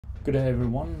Good day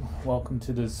everyone, welcome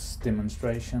to this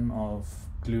demonstration of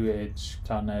Gloo Edge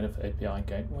Cloud Native API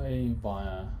Gateway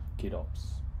via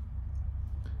GitOps.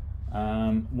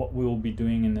 What we'll be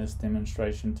doing in this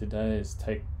demonstration today is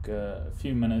take a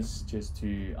few minutes just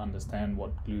to understand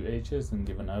what Gloo Edge is and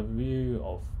give an overview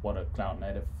of what a Cloud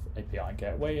Native API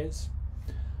Gateway is.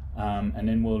 And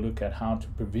then we'll look at how to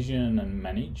provision and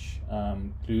manage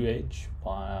Gloo Edge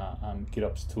via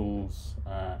GitOps tools,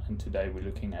 and today we're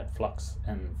looking at Flux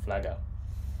and Flagger.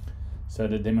 So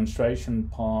the demonstration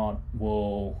part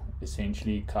will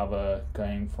essentially cover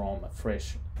going from a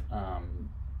fresh,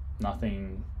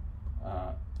 nothing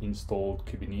installed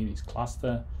Kubernetes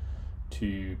cluster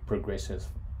to progressive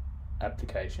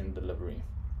application delivery.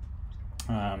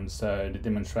 So the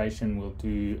demonstration will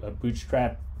do a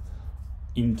Bootstrap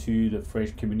into the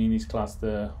fresh Kubernetes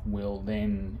cluster. Will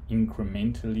then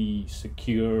incrementally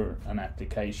secure an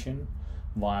application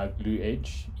via Gloo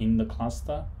Edge in the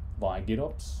cluster via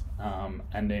GitOps,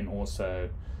 and then also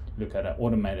look at an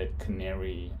automated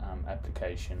canary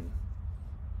application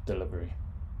delivery.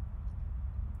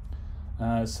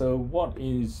 So what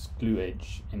is Gloo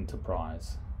Edge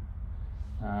Enterprise?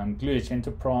 Gloo Edge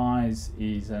Enterprise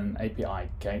is an API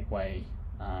gateway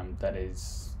that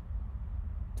is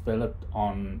developed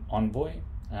on Envoy,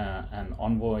 and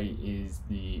Envoy is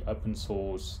the open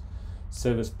source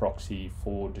service proxy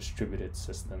for distributed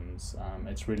systems.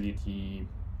 It's really the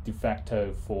de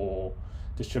facto for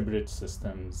distributed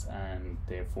systems and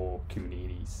therefore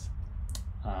Kubernetes.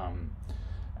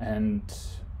 And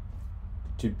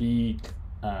to be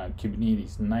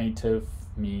Kubernetes native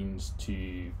means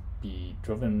to be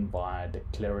driven by a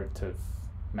declarative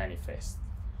manifest.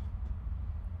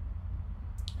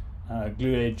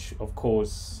 Gloo Edge, of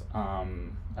course,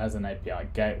 as an API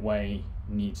gateway,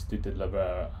 needs to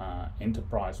deliver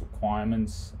enterprise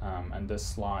requirements, and this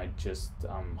slide just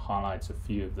highlights a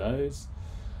few of those.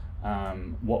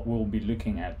 What we'll be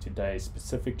looking at today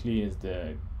specifically is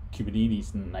the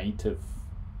Kubernetes native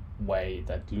way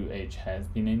that Gloo Edge has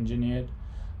been engineered,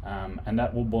 and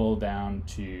that will boil down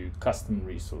to custom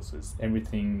resources.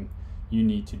 Everything you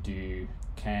need to do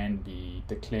can be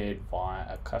declared via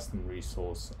a custom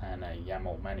resource and a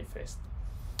YAML manifest.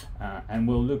 And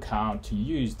we'll look how to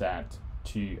use that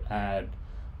to add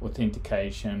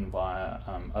authentication via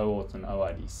OAuth and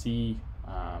OIDC.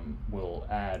 We'll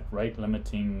add rate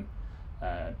limiting,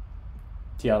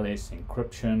 TLS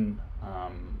encryption,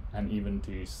 and even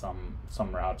do some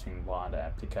routing via the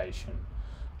application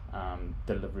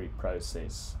delivery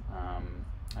process.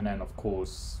 And then of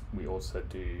course we also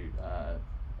do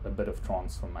a bit of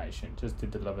transformation just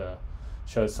to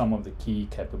show some of the key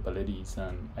capabilities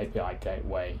an API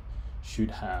gateway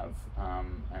should have,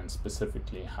 and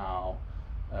specifically how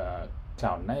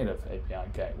Cloud Native API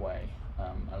gateway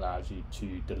allows you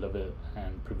to deliver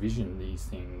and provision these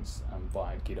things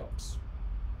via GitOps.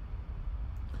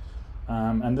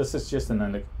 And this is just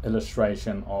an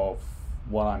illustration of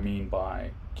what I mean by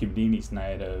Kubernetes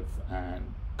native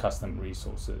and custom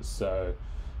resources. So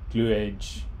Gloo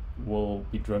Edge will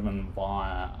be driven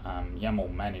via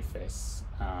YAML manifests,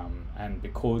 and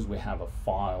because we have a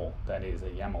file that is a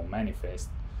YAML manifest,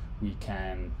 we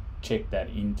can check that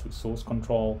into source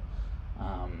control,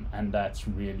 and that's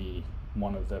really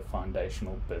one of the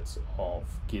foundational bits of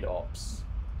GitOps.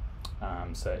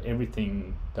 So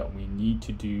everything that we need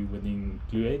to do within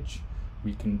Gloo Edge,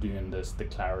 we can do in this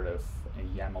declarative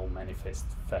YAML manifest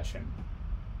fashion.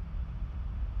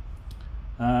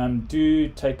 Do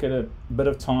take a bit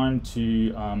of time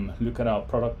to look at our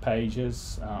product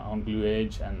pages on Gloo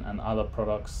Edge and other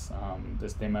products.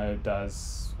 This demo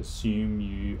does assume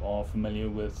you are familiar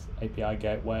with API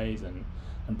gateways and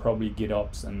probably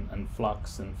GitOps and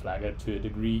Flux and Flagger to a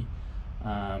degree.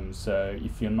 So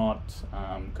if you're not,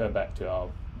 go back to our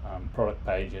product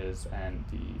pages and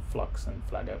the Flux and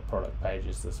Flagger product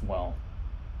pages as well.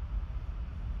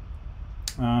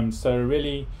 So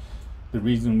really, the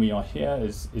reason we are here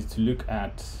is to look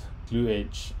at Gloo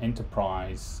Edge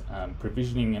Enterprise,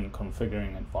 provisioning and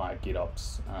configuring it via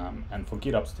GitOps. And for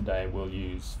GitOps today, we'll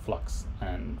use Flux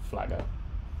and Flagger.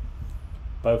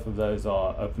 Both of those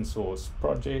are open source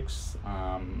projects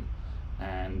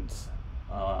and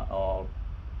are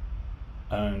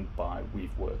owned by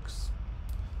Weaveworks.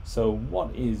 So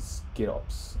what is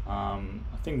GitOps?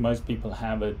 I think most people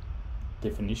have a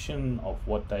definition of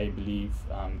what they believe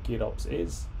GitOps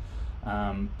is.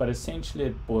 But essentially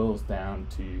it boils down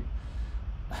to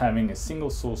having a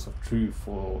single source of truth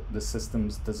for the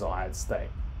system's desired state.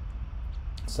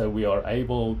 So we are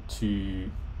able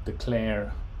to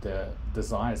declare the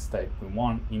desired state we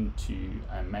want into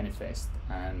a manifest,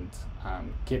 and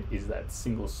Git is that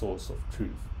single source of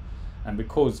truth. And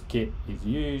because Git is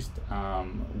used,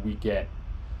 we get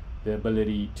the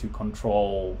ability to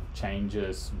control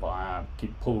changes via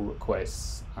Git pull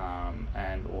requests,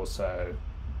 and also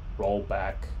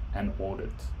rollback and audit.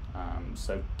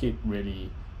 So Git really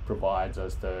provides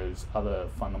us those other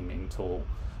fundamental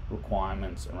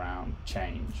requirements around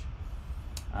change.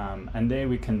 And there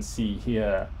we can see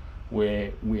here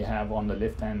where we have on the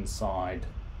left hand side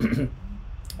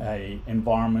a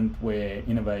environment where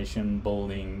innovation,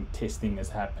 building, testing is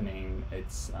happening.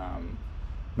 It's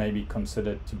maybe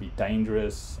considered to be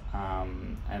dangerous,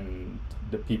 and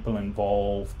the people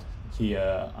involved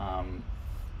here,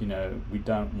 you know, we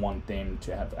don't want them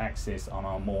to have access on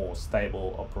our more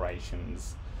stable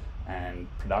operations and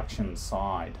production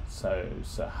side. So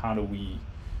how do we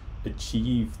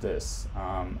achieve this?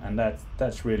 And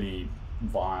that's really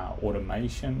via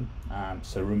automation.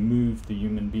 So remove the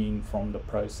human being from the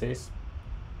process,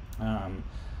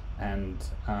 and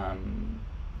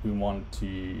we want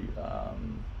to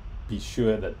be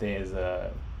sure that there's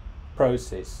a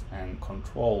process and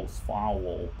controls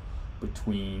firewall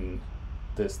between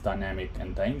this dynamic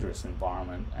and dangerous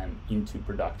environment and into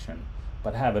production,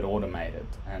 but have it automated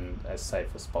and as safe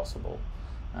as possible.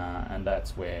 And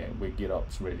that's where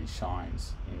GitOps really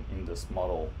shines in this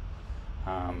model.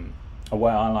 A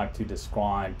way I like to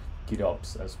describe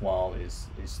GitOps as well is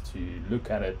to look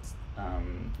at it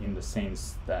in the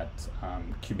sense that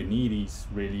Kubernetes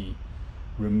really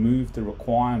removed the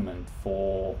requirement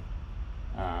for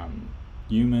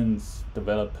humans,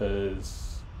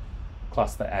 developers,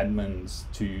 cluster admins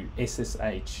to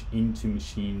SSH into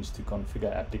machines to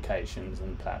configure applications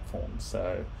and platforms.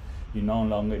 So you no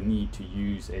longer need to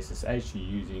use SSH, you're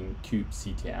using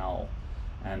kubectl.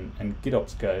 And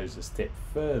GitOps goes a step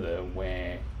further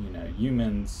where, you know,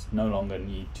 humans no longer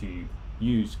need to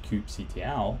use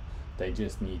kubectl, they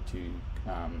just need to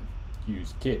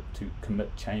use Git to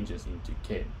commit changes into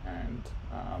Git, and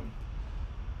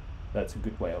that's a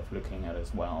good way of looking at it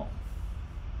as well.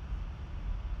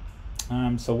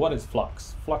 So what is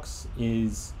Flux? Flux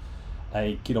is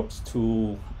a GitOps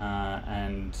tool,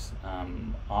 and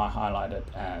I highlight it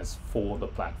as for the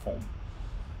platform.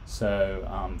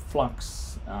 So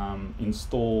Flux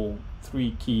install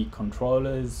 3 key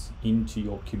controllers into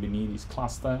your Kubernetes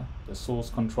cluster, the source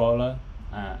controller,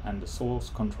 and the source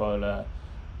controller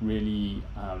really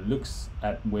looks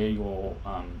at where your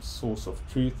source of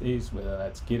truth is, whether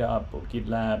that's GitHub or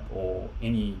GitLab or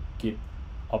any Git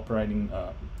operating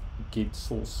Git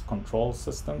source control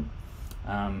system.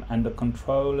 And the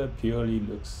controller purely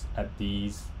looks at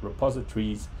these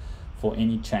repositories for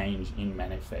any change in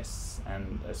manifests,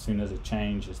 and as soon as a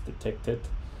change is detected,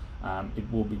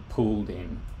 it will be pulled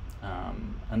in.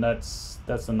 And that's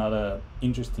another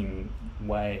interesting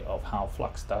way of how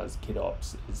Flux does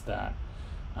GitOps, is that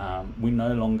we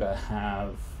no longer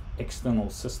have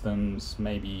external systems,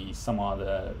 maybe some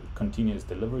other continuous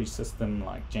delivery system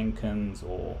like Jenkins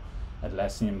or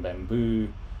Atlassian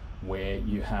Bamboo, where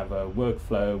you have a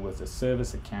workflow with a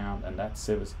service account, and that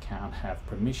service account have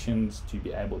permissions to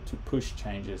be able to push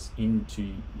changes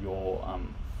into your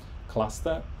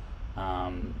cluster.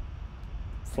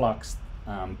 Flux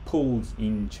pulls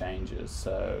in changes,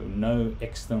 so no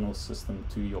external system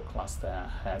to your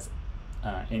cluster has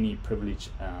any privilege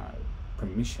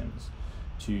permissions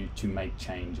to make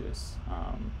changes.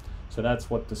 So that's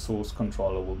what the source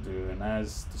controller will do, and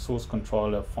as the source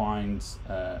controller finds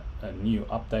a new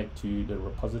update to the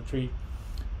repository,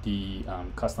 the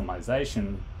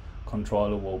customization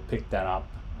controller will pick that up,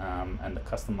 and the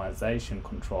customization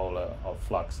controller of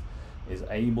Flux is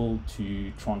able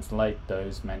to translate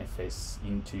those manifests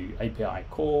into API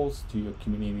calls to your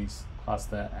Kubernetes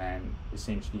cluster and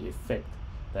essentially effect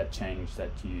that change that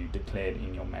you declared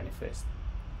in your manifest.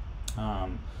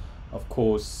 Of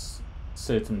course,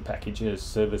 certain packages,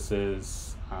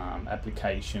 services,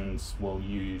 applications will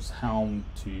use Helm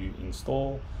to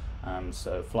install.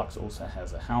 So Flux also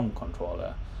has a Helm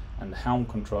controller, and the Helm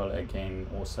controller again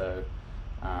also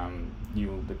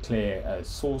you'll declare a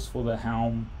source for the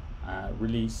Helm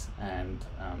release, and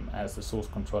as the source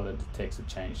controller detects a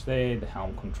change there, the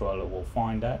Helm controller will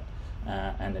find that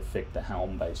and effect the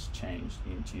Helm based change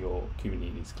into your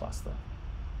Kubernetes cluster.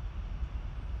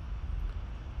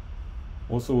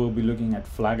 Also, we'll be looking at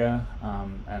Flagger,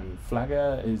 and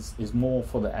Flagger is more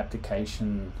for the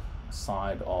application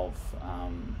side of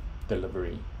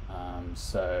delivery.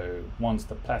 So once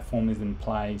the platform is in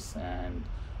place and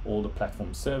all the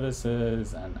platform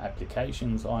services and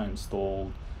applications are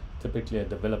installed, typically a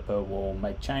developer will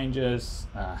make changes,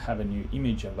 have a new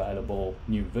image available,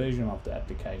 new version of the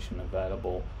application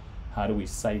available. How do we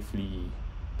safely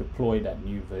deploy that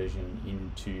new version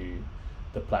into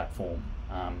the platform,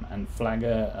 and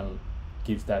Flagger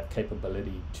gives that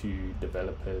capability to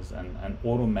developers and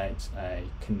automates a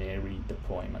canary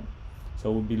deployment.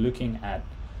 So we'll be looking at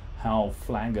how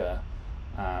Flagger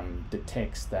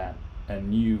detects that a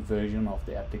new version of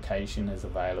the application is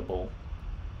available.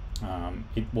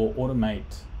 It will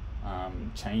automate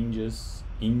changes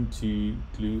into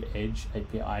Gloo Edge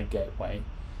API gateway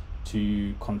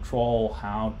to control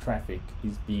how traffic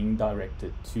is being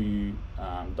directed to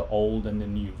the old and the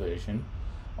new version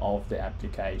of the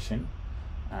application,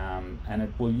 and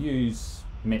it will use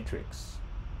metrics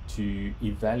to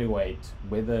evaluate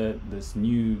whether this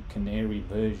new canary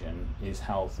version is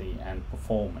healthy and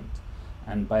performant,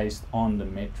 and based on the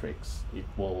metrics it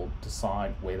will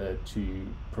decide whether to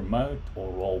promote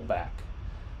or roll back.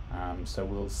 So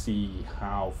we'll see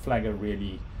how Flagger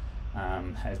really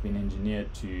has been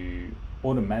engineered to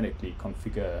automatically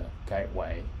configure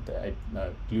gateway, the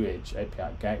Gloo Edge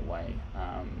API gateway,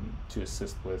 to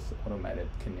assist with automated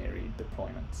canary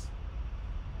deployments.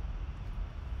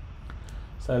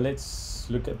 So let's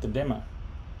look at the demo.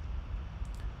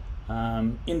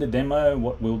 In the demo,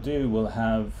 what we'll do, we'll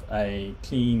have a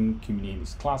clean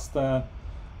Kubernetes cluster,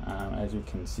 as you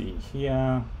can see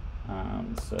here.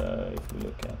 So if we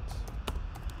look at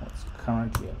what's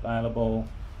currently available,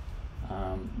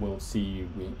 we'll see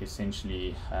we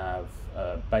essentially have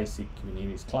a basic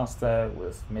Kubernetes cluster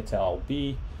with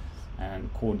MetaLB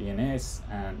and core DNS,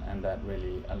 and that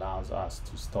really allows us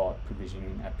to start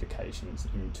provisioning applications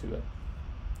into it.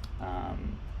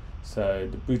 So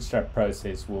the Bootstrap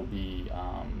process will be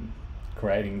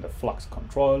creating the Flux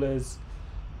controllers.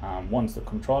 Once the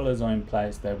controllers are in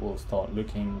place, they will start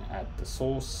looking at the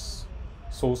sources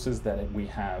that we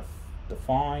have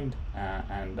defined,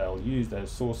 and they'll use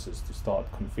those sources to start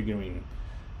configuring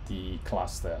the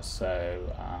cluster. So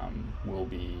we'll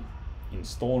be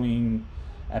installing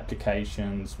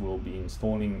applications, we'll be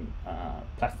installing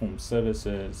platform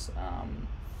services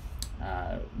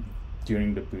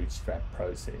during the Bootstrap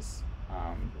process.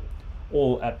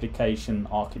 All application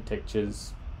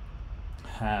architectures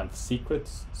have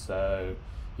secrets, so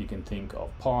you can think of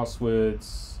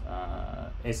passwords,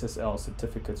 SSL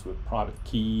certificates with private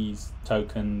keys,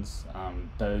 tokens.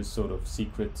 Those sort of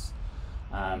secrets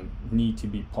need to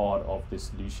be part of the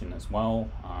solution as well.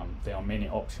 There are many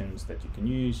options that you can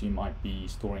use. You might be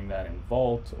storing that in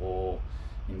Vault or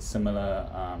in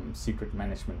similar secret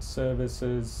management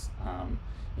services.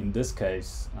 In this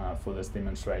case, for this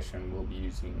demonstration, we'll be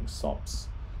using SOPs.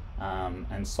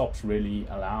 And SOPs really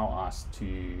allow us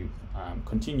to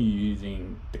continue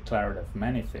using declarative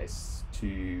manifests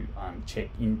to check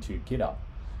into GitHub,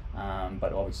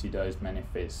 but obviously those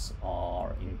manifests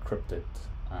are encrypted,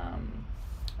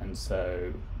 and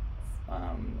so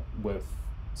with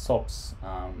SOPs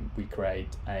we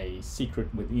create a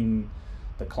secret within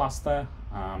the cluster.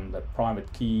 The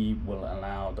private key will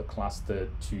allow the cluster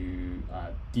to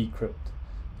decrypt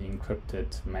the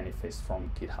encrypted manifest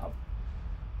from GitHub.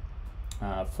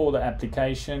 For the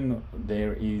application,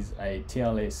 there is a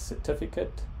TLS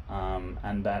certificate,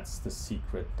 and that's the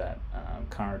secret that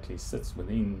currently sits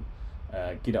within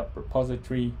GitHub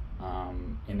repository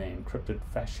in an encrypted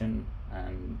fashion,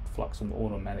 and Flux will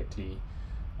automatically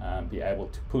be able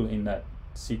to pull in that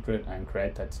secret and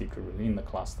create that secret within the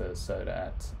cluster so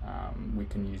that we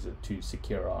can use it to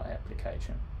secure our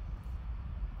application.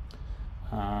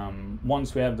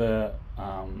 Once we have the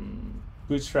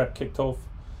Bootstrap kicked off,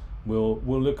 we'll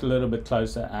look a little bit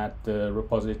closer at the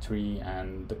repository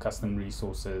and the custom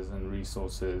resources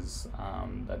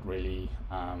that really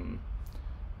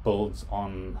builds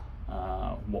on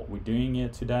what we're doing here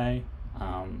today.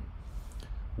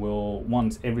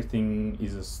 Once everything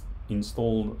is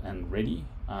installed and ready,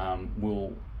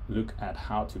 we'll look at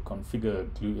how to configure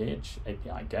Gloo Edge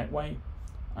API gateway,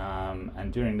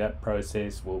 and during that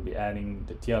process we'll be adding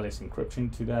the TLS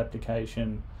encryption to the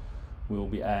application. We'll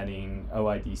be adding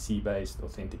OIDC based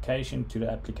authentication to the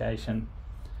application.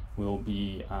 We'll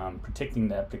be protecting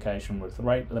the application with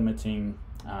rate limiting,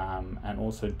 and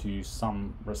also do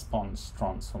some response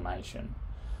transformation.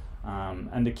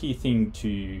 And the key thing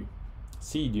to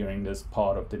see during this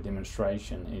part of the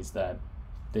demonstration is that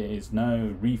there is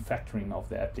no refactoring of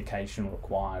the application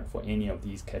required for any of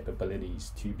these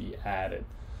capabilities to be added.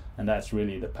 And that's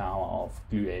really the power of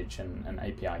Gloo Edge and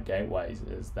API gateways,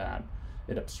 is that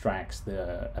it abstracts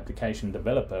the application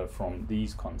developer from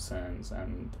these concerns,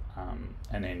 and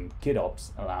then GitOps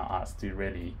allow us to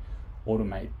really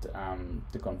automate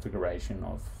the configuration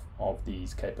of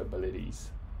these capabilities.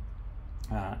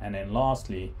 And then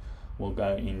lastly, we'll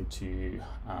go into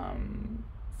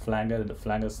Flagger, the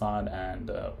Flagger side,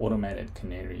 and automated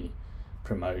canary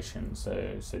promotion.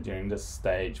 So during this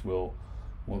stage we'll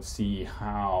see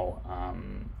how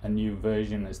a new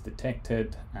version is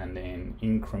detected, and then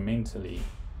incrementally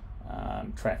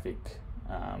traffic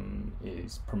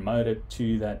is promoted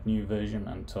to that new version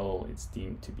until it's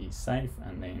deemed to be safe,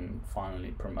 and then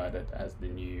finally promoted as the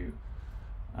new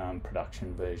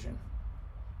production version.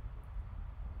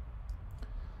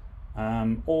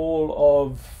 All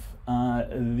of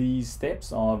these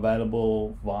steps are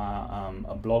available via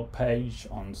a blog page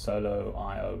on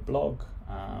Solo.io blog.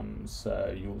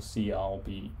 So you'll see I'll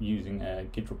be using a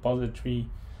Git repository.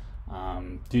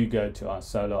 Do go to our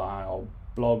Solo.io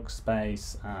blog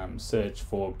space, search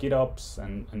for GitOps,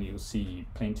 and you'll see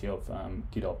plenty of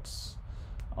GitOps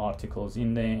articles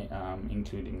in there,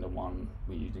 including the one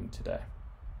we're using today.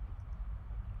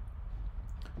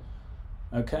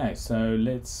 Okay, so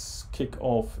let's kick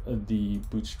off the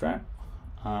Bootstrap.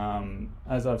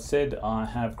 As I've said, I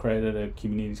have created a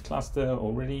Kubernetes cluster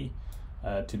already.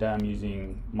 Today I'm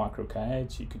using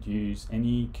MicroKH. You could use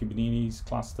any Kubernetes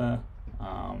cluster,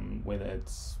 whether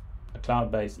it's a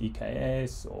cloud-based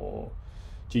EKS or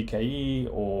GKE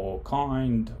or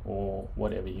Kind or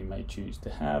whatever you may choose to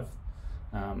have.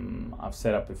 I've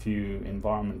set up a few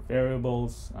environment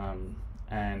variables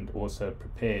and also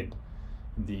prepared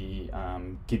the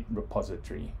Git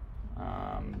repository.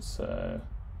 So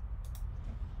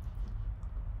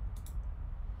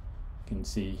you can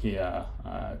see here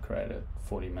created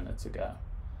 40 minutes ago.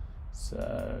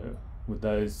 So with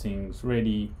those things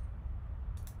ready,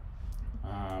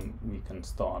 we can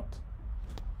start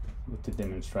with the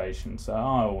demonstration. So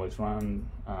I always run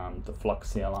the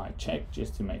Flux CLI check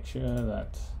just to make sure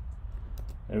that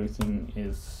everything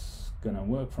is going to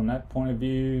work from that point of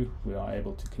view. We are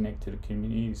able to connect to the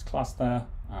Kubernetes cluster,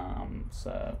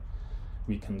 so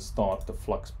we can start the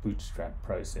Flux Bootstrap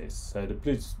process. So the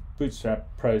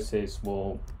Bootstrap process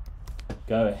will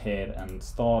go ahead and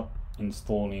start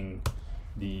installing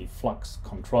the Flux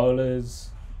controllers.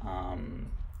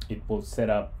 It will set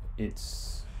up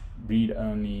its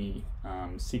read-only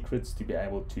secrets to be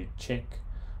able to check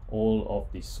all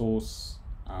of the sources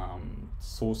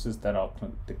that are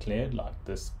declared, like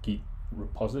this Git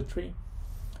repository,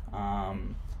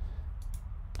 and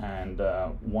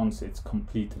once it's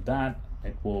completed that,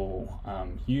 it will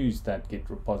use that Git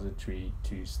repository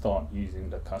to start using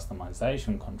the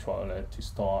customization controller to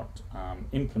start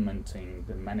implementing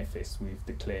the manifest we've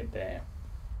declared there.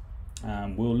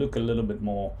 We'll look a little bit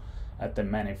more at the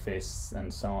manifests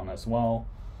and so on as well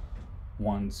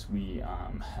once we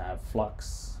have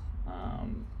Flux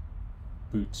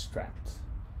bootstrapped.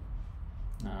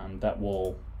 That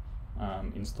will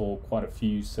install quite a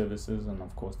few services, and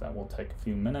of course that will take a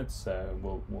few minutes, so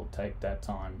we'll take that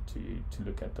time to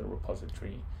look at the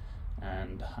repository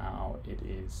and how it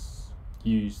is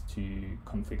used to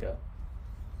configure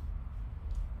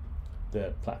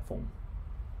the platform.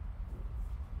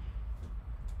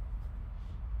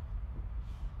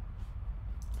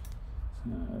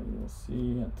 So you'll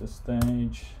see at this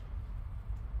stage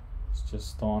it's just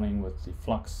starting with the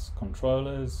Flux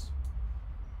controllers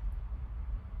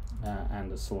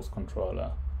and the source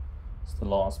controller. It's the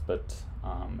last bit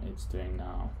it's doing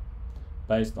now.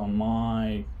 Based on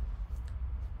my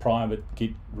private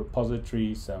Git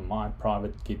repository, so my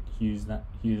private Git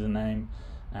username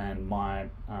and my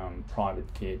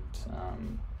private Git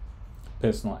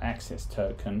personal access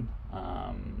token,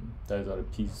 those are the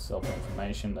pieces of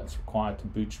information that's required to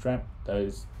bootstrap.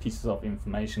 Those pieces of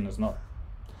information is not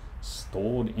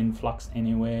stored in Flux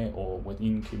anywhere or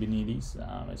within Kubernetes.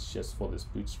 It's just for this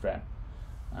bootstrap.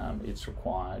 It's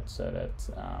required so that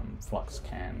Flux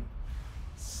can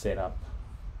set up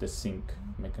the sync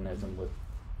mechanism with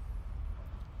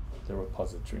the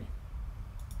repository.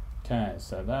 Okay,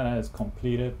 so that has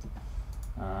completed.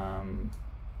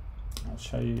 I'll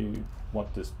show you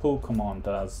what this pull command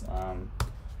does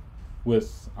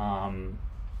with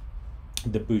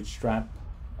the bootstrap.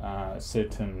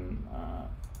 Certain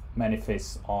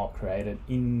manifests are created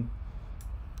in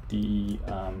the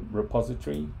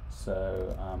repository,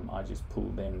 so I just pull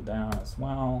them down as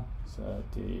well, so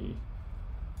the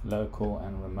local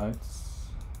and remotes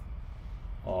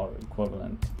are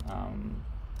equivalent.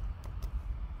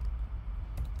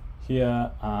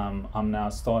 Here I'm now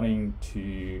starting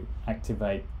to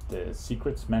activate the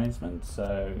secrets management.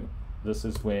 So this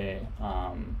is where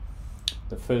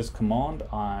the first command,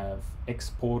 I've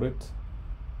exported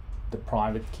the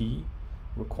private key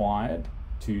required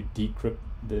to decrypt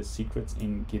the secrets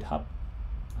in GitHub.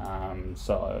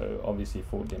 So obviously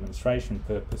for demonstration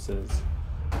purposes,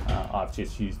 I've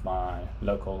just used my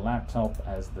local laptop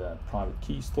as the private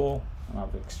key store, and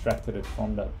I've extracted it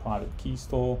from the private key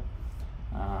store.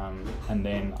 and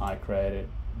then I created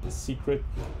the secret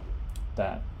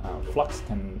that Flux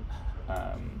can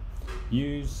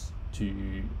use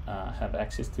to have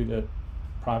access to the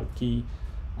private key,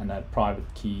 and that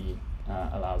private key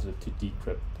allows it to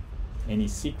decrypt any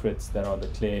secrets that are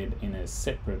declared in a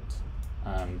separate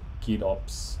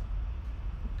GitOps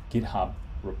GitHub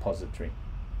repository.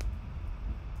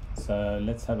 So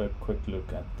let's have a quick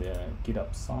look at the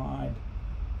GitOps side.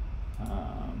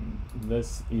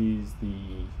 This is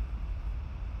the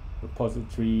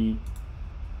repository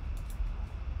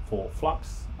for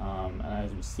Flux, and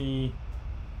as we see,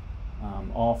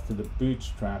 after the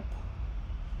Bootstrap,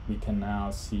 we can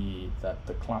now see that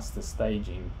the cluster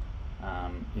staging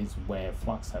is where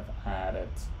Flux have added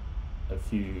a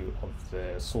few of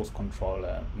the source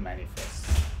controller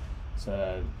manifests.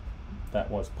 So that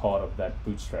was part of that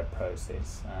Bootstrap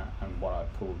process and what I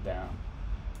pulled down.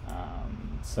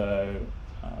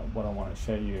 What I want to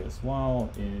show you as well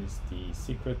is the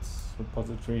secrets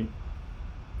repository.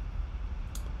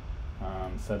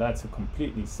 So that's a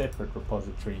completely separate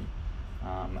repository,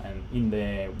 and in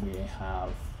there we have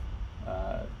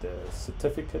the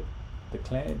certificate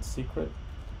declared secret,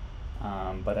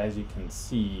 but as you can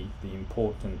see, the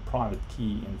important private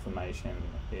key information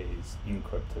is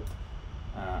encrypted,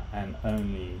 and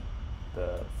only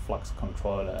the Flux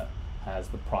controller has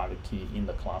the private key in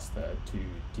the cluster to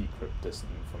decrypt this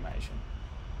information.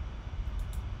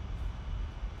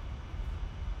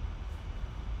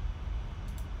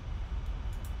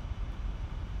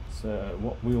 So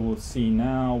what we will see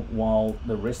now, while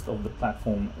the rest of the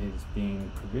platform is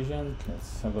being provisioned,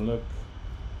 let's have a look.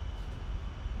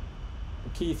 The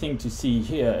key thing to see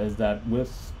here is that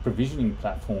with provisioning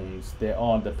platforms, there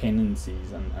are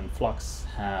dependencies, and Flux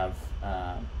have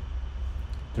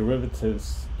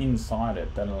derivatives inside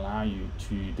it that allow you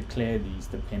to declare these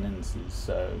dependencies.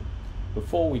 So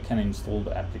before we can install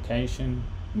the application,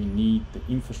 we need the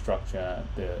infrastructure,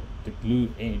 the Gloo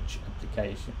Edge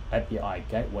application API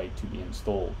gateway to be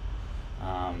installed.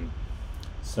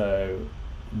 So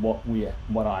what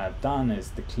I have done is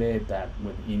declared that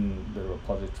within the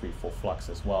repository for Flux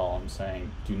as well. I'm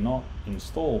saying do not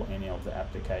install any of the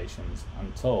applications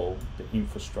until the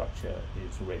infrastructure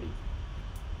is ready.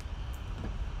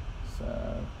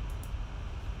 So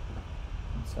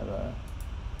let's have a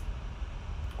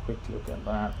quick look at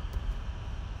that.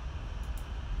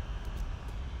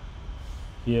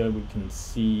 Here we can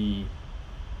see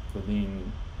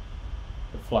within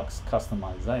the Flux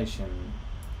customization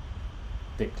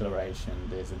declaration,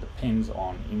 there's a depends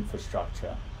on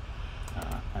infrastructure,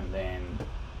 and then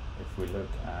if we look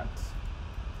at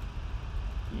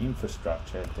the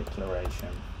infrastructure declaration,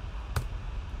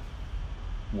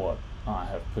 what I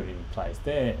have put in place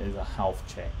there is a health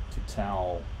check to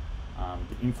tell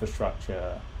the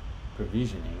infrastructure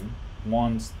provisioning,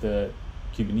 once the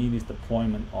Kubernetes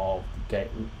deployment of the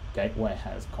gateway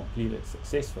has completed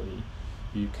successfully,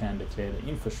 you can declare the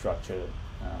infrastructure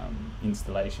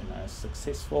installation as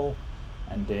successful,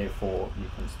 and therefore you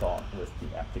can start with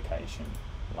the application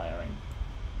layering.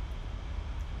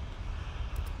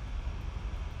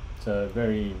 So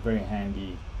very, very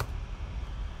handy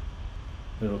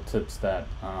little tips that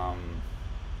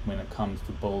when it comes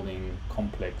to building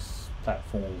complex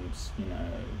platforms, you know,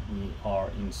 we are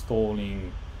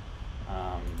installing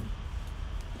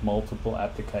multiple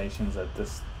applications at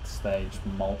this stage,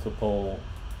 multiple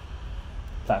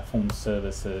platform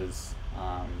services,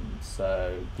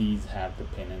 so these have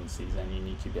dependencies and you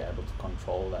need to be able to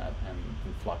control that, and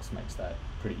Flux makes that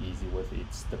pretty easy with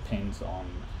its depends on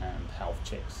and health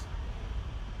checks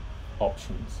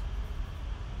options.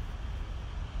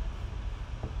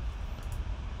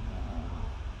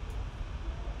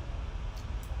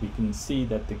 We can see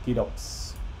that the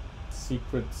GitOps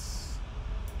secrets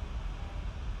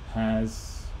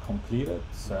has completed,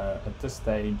 so at this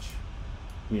stage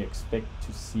we expect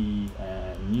to see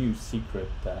a new secret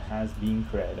that has been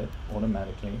created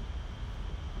automatically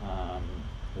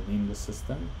within the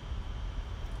system,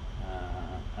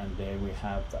 and there we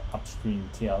have the upstream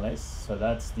TLS. So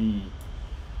that's the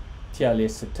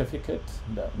TLS certificate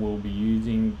that we'll be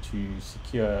using to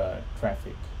secure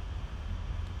traffic,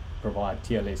 provide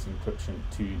TLS encryption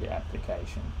to the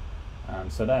application.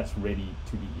 So that's ready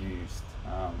to be used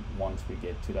once we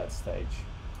get to that stage.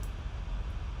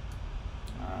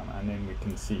 And then we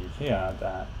can see here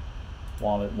that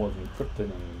while it was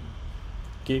encrypted in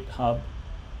GitHub,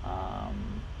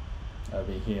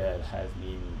 over here it has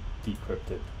been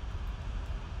decrypted.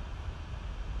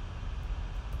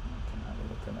 We can have a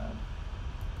look at that.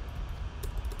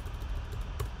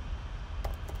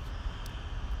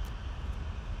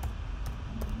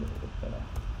 A little bit better.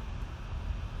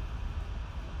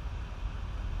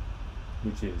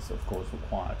 which is of course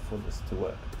required for this to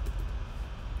work.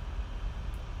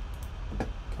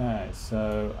 Okay,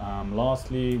 so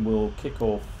lastly we'll kick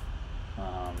off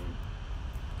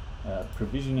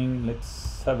provisioning.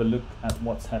 Let's have a look at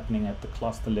what's happening at the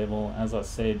cluster level. As I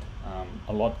said,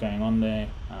 a lot going on there,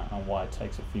 and why it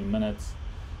takes a few minutes.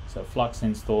 So Flux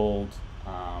installed,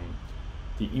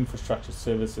 the infrastructure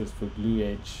services for Gloo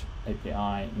Edge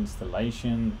API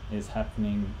installation is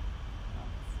happening.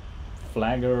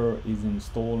 Flagger is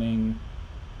installing.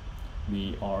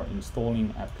 We are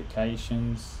installing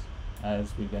applications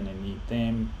as we're going to need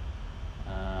them.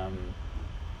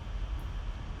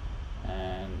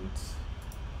 And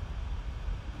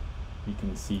you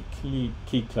can see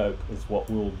Keycloak is what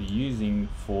we'll be using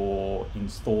for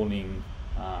installing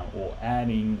or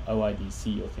adding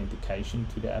OIDC authentication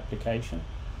to the application.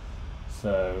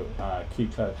 So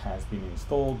Keycloak has been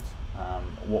installed.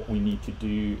 What we need to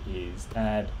do is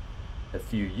add a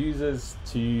few users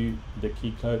to the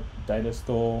Keycloak data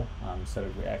store, so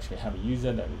that we actually have a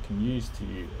user that we can use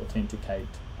to authenticate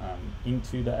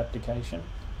into the application.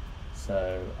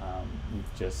 So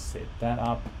we've just set that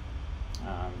up.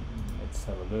 Let's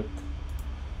have a look.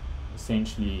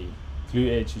 Essentially, Gloo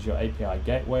Edge is your API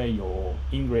gateway, your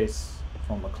ingress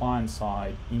from the client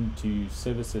side into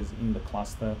services in the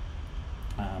cluster.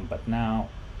 But now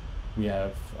we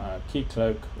have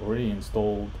Keycloak already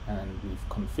installed, and we've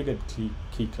configured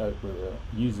Keycloak with the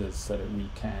users so that we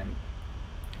can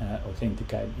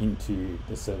authenticate into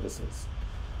the services.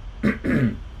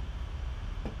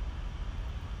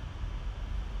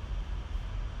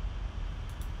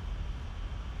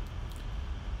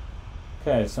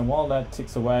 Okay, so while that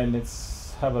ticks away,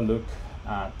 let's have a look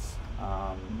at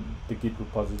the Git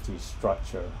repository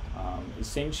structure.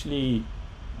 Essentially,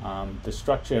 the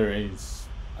structure is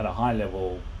at a high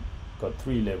level, got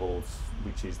 3 levels,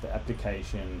 which is the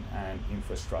application and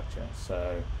infrastructure.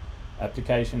 So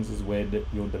applications is where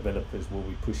your developers will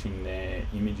be pushing their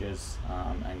images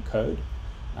and code.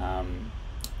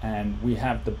 And we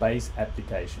have the base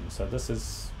application. So this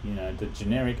is, the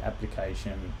generic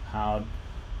application, how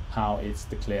it's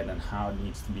declared and how it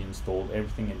needs to be installed,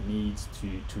 everything it needs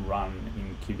to run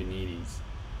in Kubernetes.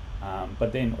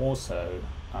 But then also,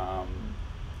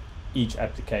 each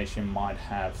application might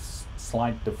have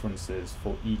slight differences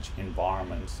for each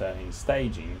environment. So in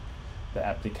staging, the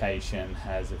application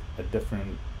has a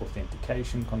different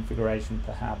authentication configuration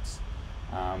perhaps,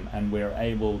 and we're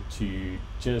able to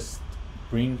just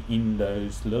bring in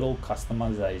those little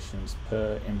customizations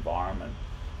per environment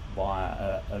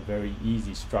via a very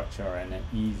easy structure and an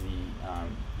easy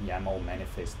YAML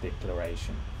manifest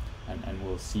declaration. And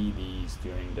we'll see these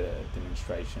during the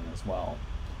demonstration as well.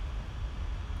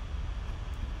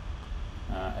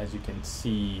 As you can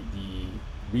see, the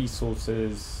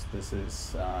resources, this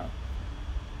is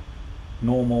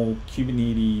normal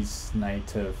Kubernetes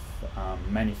native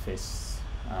manifests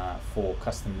for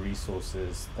custom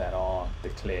resources that are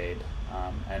declared,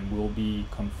 and we'll be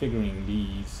configuring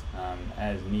these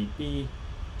as need be,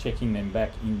 checking them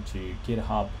back into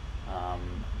GitHub.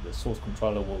 The source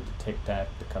controller will detect that,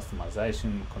 the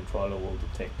customization controller will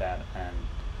detect that, and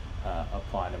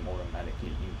apply them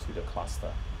automatically into the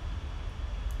cluster.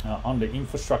 On the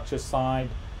infrastructure side,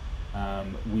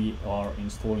 we are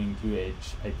installing Gloo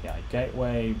Edge API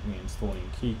Gateway, we're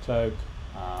installing Keycloak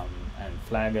and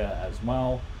Flagger as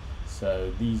well.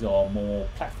 So these are more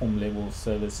platform level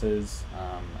services,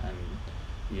 and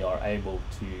we are able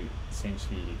to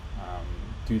essentially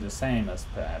do the same as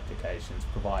per applications,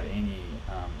 provide any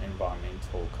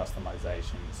environmental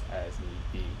customizations as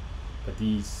need be. But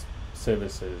these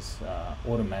services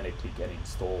automatically get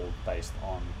installed based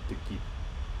on the Git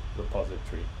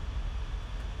repository.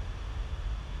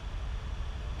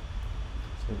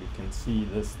 So we can see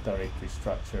this directory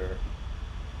structure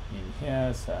in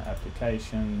here. So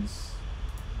applications,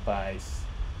 base,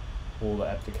 all the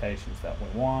applications that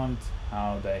we want,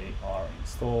 how they are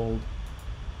installed,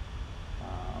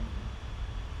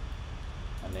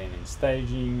 and then in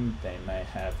staging they may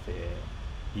have their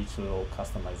each little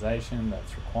customization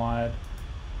that's required.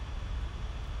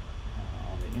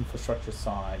 On the infrastructure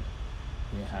side,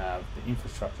 we have the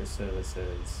infrastructure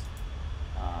services,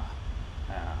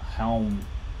 Helm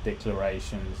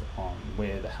declarations on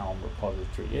where the Helm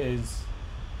repository is,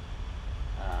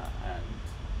 and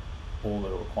all the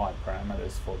required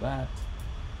parameters for that.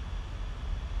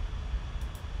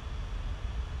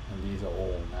 And these are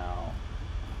all now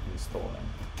installing.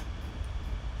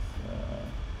 So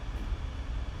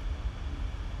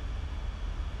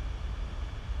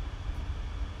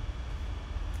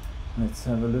let's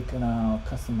have a look at our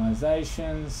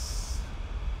customizations.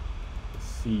 Let's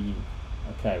see.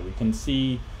 Okay, we can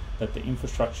see that the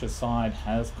infrastructure side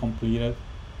has completed.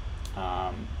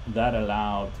 That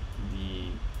allowed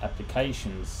the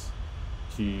applications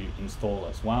to install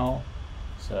as well.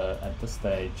 So at this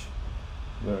stage,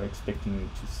 we're expecting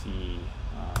to see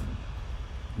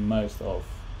most of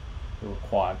the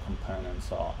required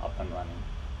components are up and running.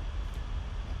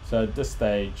 So at this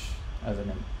stage,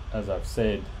 as I've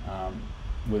said,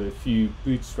 with a few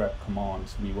Bootstrap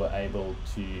commands, we were able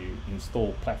to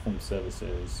install platform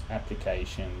services,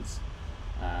 applications,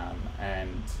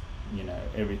 and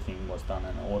everything was done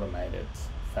in an automated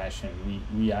fashion.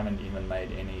 We haven't even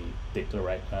made any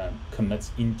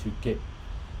commits into Git.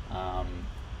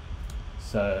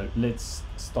 So let's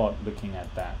start looking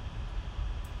at that.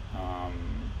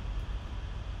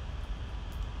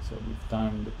 So we've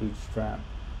done the Bootstrap.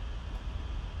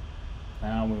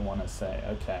 Now we want to say,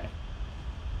 okay,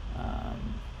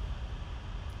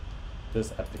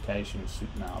 this application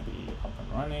should now be up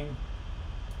and running.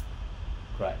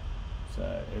 Great.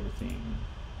 So everything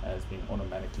has been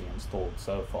automatically installed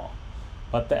so far.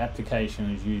 But the application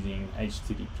is using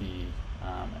HTTP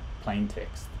plain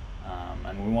text.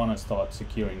 And we want to start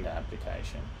securing the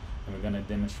application. And we're going to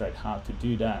demonstrate how to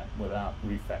do that without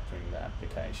refactoring the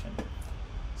application.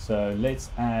 So let's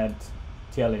add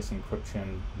TLS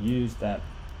encryption, use that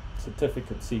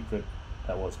certificate secret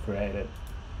that was created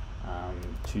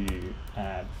to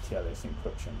add TLS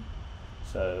encryption.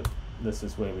 So this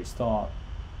is where we start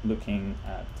looking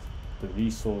at the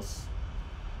resource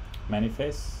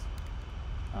manifests.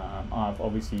 I've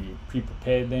obviously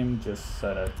pre-prepared them just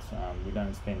so that we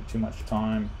don't spend too much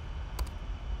time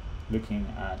looking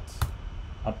at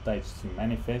updates to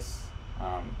manifests.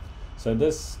 So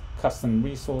this custom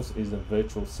resource is a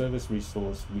virtual service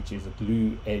resource, which is a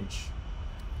Gloo Edge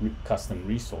custom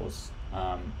resource.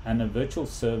 And a virtual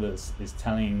service is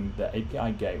telling the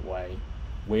API gateway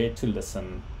where to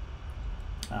listen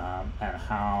and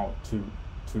how to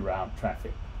route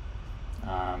traffic.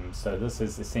 So this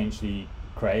is essentially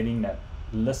creating that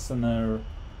listener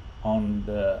on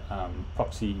the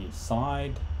proxy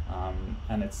side,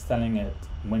 and it's telling it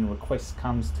when request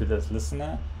comes to this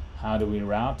listener, how do we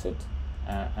route it,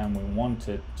 and we want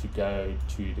it to go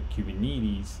to the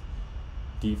Kubernetes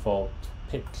default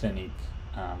pet clinic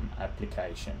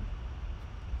application.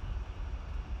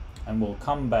 And we'll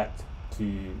come back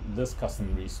to this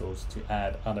custom resource to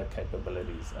add other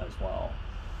capabilities as well.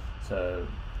 So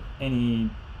any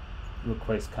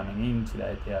request coming into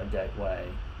the API gateway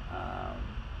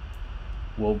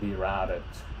will be routed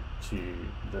to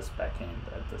this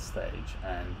backend at this stage.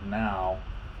 And now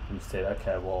we've said,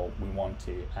 okay, well, we want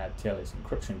to add TLS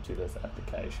encryption to this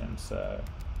application. So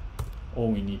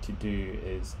all we need to do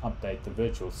is update the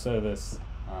virtual service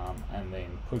and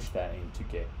then push that into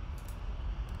Git.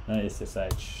 No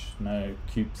SSH, no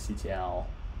kubectl.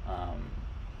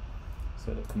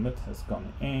 So the commit has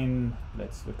gone in.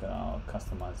 Let's look at our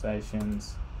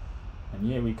customizations. And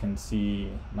here we can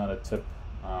see another tip.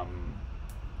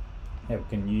 We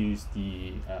can use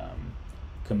the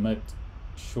commit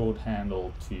short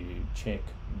handle to check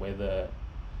whether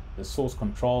the source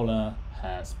controller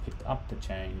has picked up the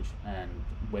change and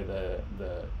whether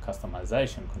the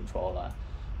customization controller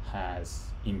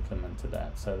has implemented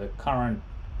that. So the current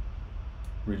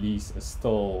release is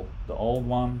still the old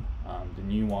one. The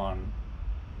new one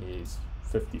is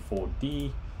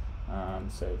 54D.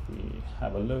 So if we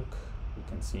have a look, we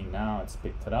can see now it's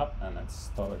picked it up and it's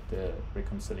started the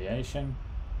reconciliation.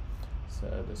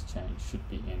 So this change should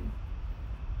be in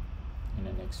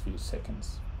the next few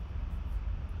seconds.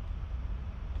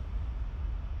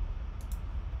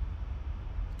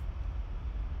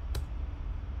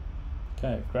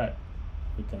 Okay, great.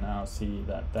 We can now see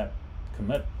that that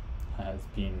commit has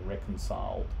been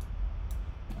reconciled,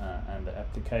 and the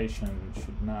application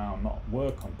should now not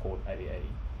work on port 8080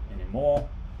 anymore.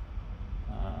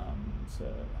 So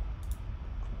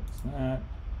close that.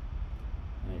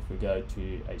 And if we go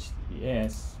to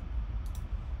HTTPS,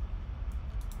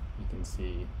 you can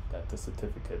see that the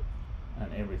certificate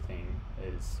and everything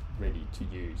is ready to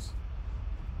use.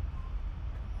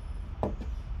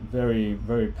 Very,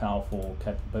 very powerful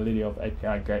capability of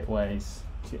API gateways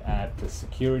to add the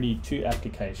security to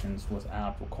applications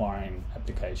without requiring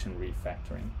application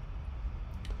refactoring.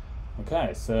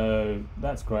 Okay, so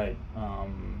that's great.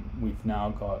 We've now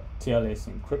got TLS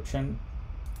encryption.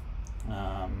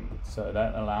 So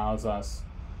that allows us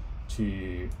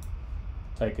to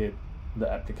take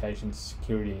the application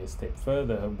security a step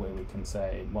further, where we can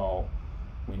say, well,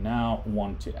 we now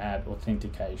want to add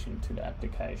authentication to the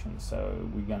application. So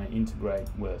we're going to integrate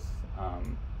with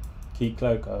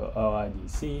Keycloak or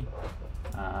OIDC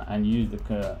and use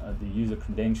the user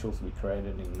credentials we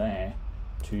created in there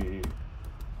to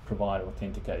provide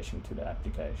authentication to the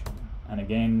application. And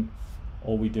again,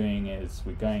 all we're doing is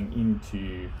we're going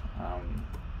into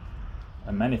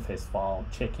a manifest file,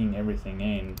 checking everything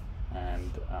in,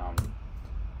 and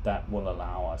that will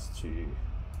allow us to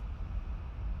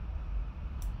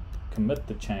commit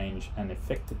the change and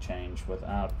effect the change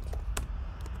without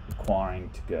requiring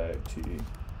to go to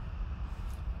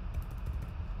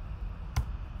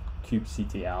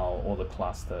kubectl or the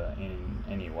cluster in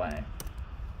any way.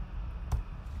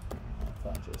 If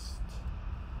I just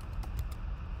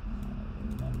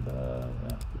remember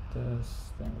where I put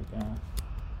this, there we go.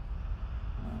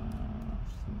 I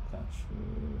think that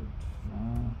should, no,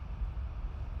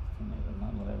 I need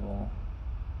another level.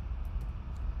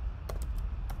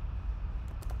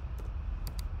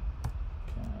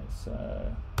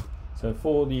 Okay, so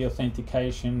for the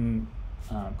authentication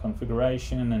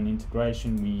configuration and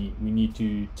integration, we need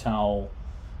to tell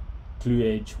Gloo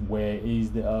Edge where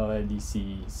is the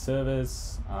OIDC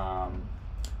service.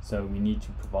 So we need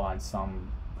to provide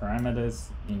some parameters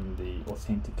in the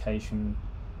authentication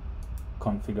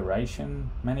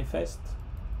configuration manifest.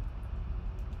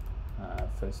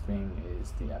 First thing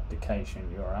is the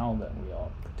application URL that we are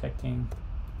protecting.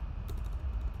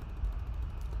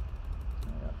 So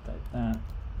we update that.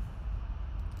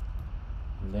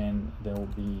 And then there will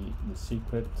be the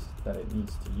secret that it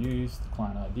needs to use, the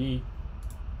client ID,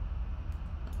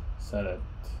 so that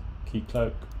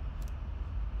Keycloak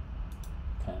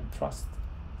can trust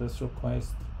this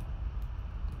request.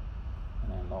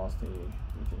 And then lastly,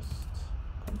 we just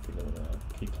configure the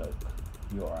Keycloak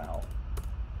URL.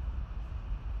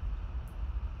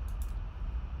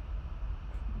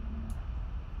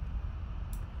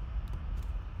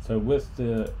 So with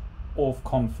the auth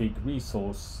config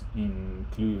resource in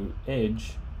Gloo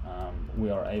Edge, we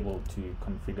are able to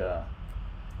configure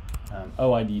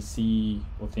OIDC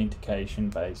authentication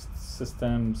based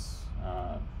systems,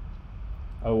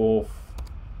 OAuth,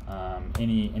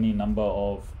 any number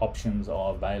of options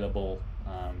are available.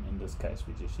 In this case,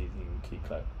 we're just using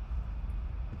Keycloak.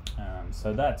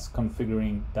 So that's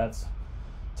configuring, that's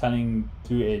telling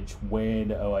Gloo Edge where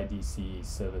the OIDC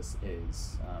service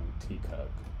is, Keycloak.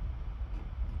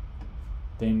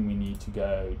 Then we need to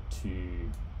go to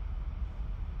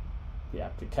the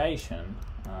application.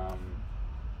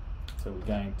 So we're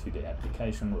going to the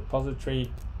application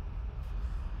repository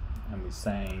and we're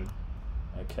saying,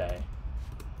 okay,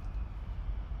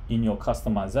 in your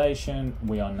customization,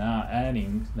 we are now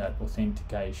adding that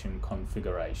authentication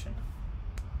configuration.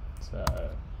 So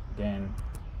again,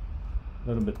 a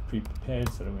little bit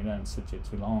pre-prepared so that we don't sit here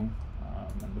too long.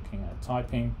 I'm looking at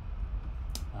typing.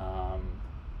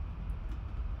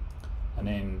 And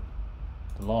then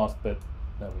the last bit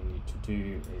that we need to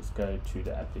do is go to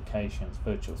the application's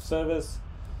virtual service.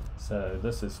 So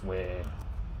this is where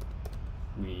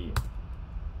we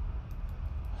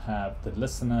have the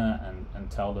listener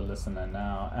and tell the listener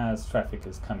now as traffic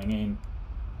is coming in,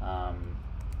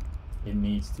 it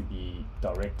needs to be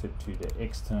directed to the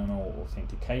external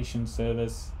authentication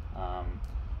service.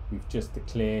 We've just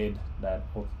declared that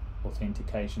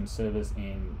authentication service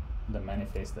in the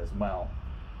manifest as well.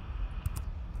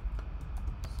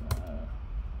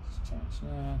 Let's change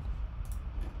that,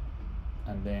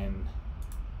 and then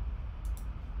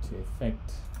to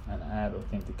effect and add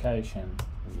authentication,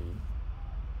 we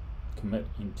commit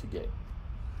into Git.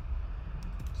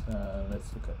 So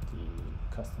let's look at the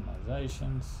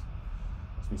customizations.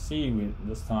 As we see,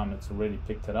 this time it's already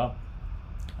picked it up,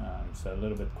 so a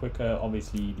little bit quicker.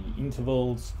 Obviously, the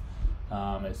intervals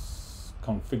is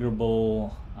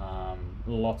configurable,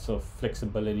 lots of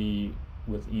flexibility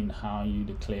within how you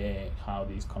declare how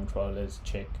these controllers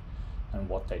check and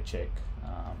what they check.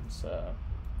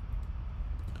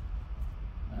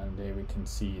 And there we can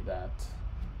see that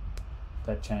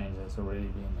that change has already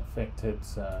been effected.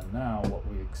 So now what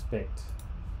we expect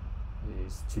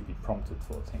is to be prompted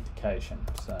for authentication.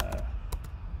 So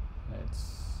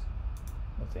let's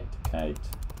authenticate.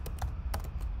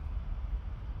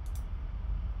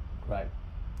 Great,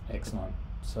 excellent.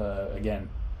 So again,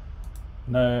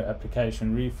 no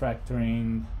application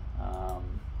refactoring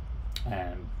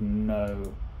and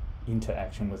no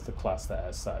interaction with the cluster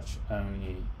as such,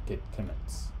 only Git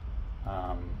commits.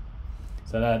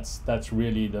 So that's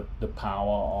really the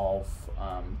power of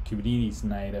Kubernetes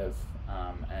native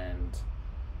and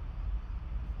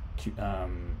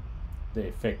the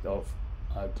effect of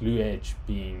Gloo Edge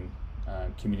being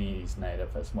Kubernetes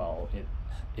native as well. It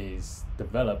is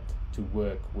developed to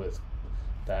work with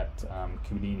that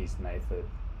Kubernetes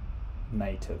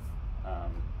native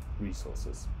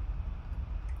resources.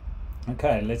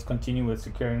 Okay, let's continue with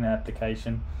securing the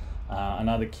application.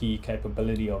 Another key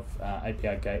capability of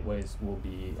API gateways will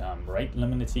be rate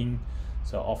limiting.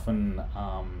 So often,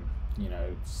 you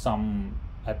know, some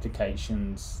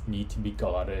applications need to be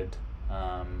guarded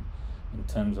in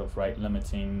terms of rate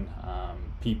limiting.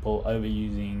 People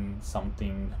overusing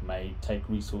something may take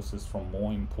resources from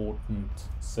more important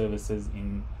services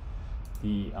in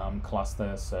the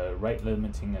cluster. So rate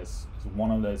limiting is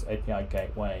one of those API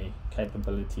gateway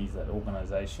capabilities that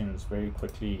organizations very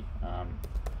quickly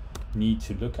need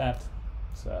to look at.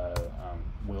 So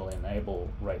we'll enable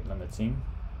rate limiting.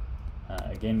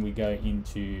 Again, we go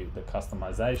into the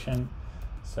customization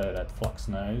so that Flux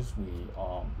knows we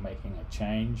are making a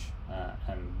change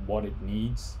and what it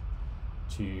needs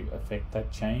to affect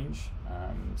that change.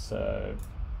 So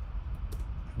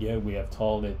yeah, we have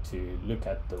told it to look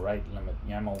at the rate limit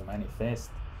YAML manifest.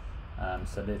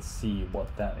 So let's see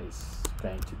what that is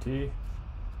going to do.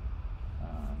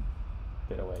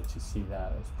 Better way to see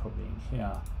that is probably in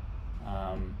here.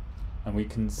 And we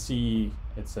can see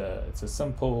it's a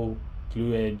simple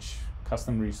Gloo Edge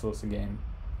custom resource again.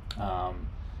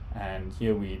 And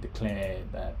here we declare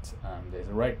that there's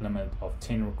a rate limit of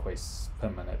 10 requests per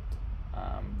minute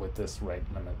with this rate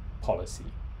limit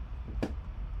policy.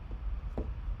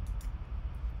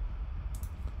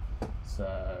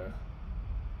 So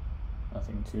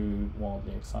nothing too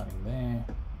wildly exciting there.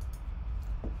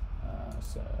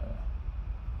 So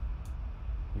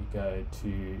we go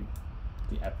to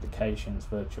the applications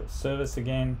virtual service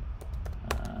again,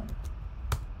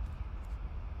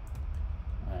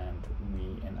 and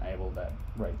we enable that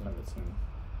rate limiting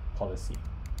policy.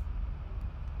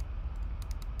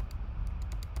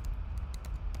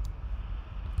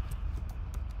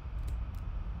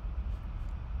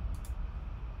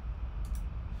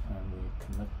 And we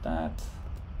commit that.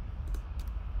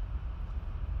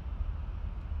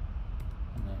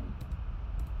 And then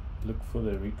look for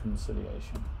the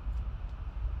reconciliation.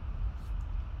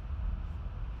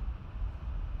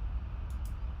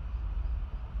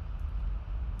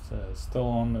 So still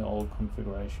on the old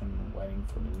configuration, waiting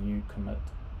for the new commit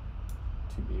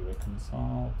to be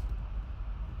reconciled.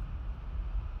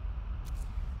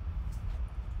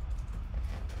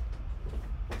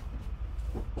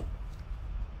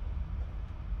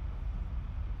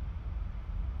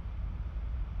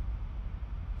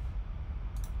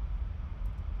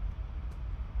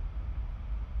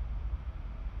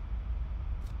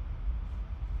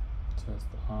 Just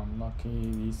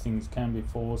unlucky. These things can be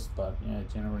forced, but yeah,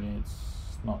 generally it's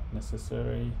not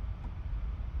necessary.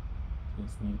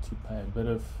 Just need to pay a bit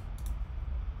of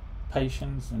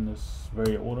patience in this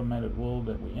very automated world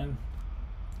that we're in.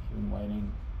 Even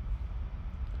waiting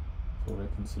for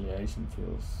reconciliation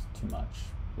feels too much.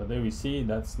 But there we see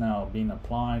that's now been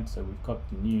applied, so we've got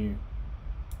the new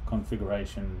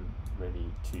configuration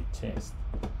ready to test.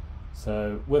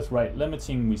 So with rate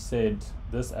limiting, we said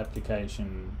this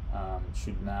application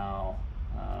should now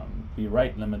be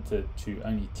rate limited to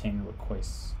only 10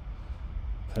 requests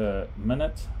per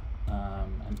minute.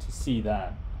 And to see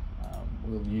that,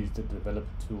 we'll use the developer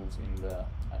tools in the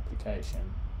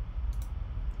application.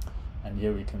 And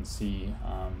here we can see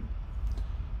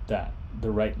that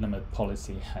the rate limit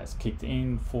policy has kicked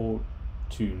in.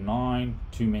 429,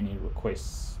 too many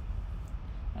requests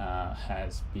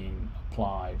has been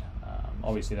applied.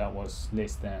 Obviously that was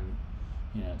less than,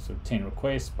 you know, sort of 10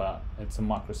 requests, but it's a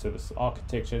microservice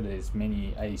architecture. There's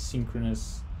many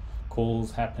asynchronous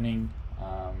calls happening.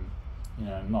 You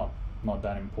know, not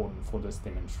that important for this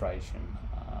demonstration,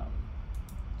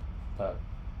 but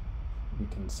we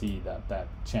can see that that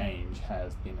change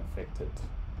has been affected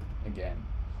again,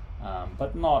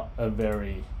 but not a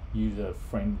very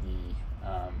user-friendly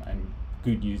and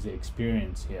good user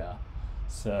experience here.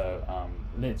 So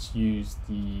let's use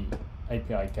the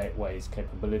API Gateway's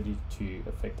capability to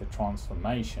effect a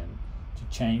transformation to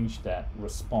change that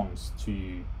response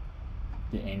to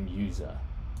the end user.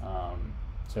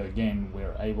 So again,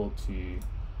 we're able to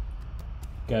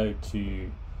go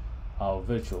to our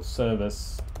virtual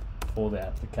service for the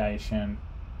application,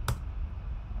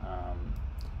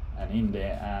 and in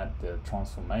there add the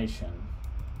transformation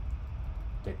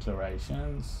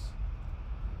declarations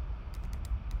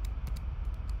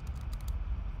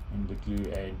in the Gloo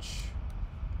Edge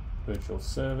virtual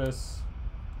service.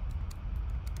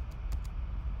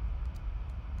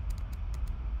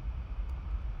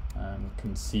 And we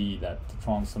can see that the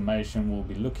transformation will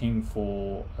be looking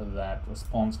for that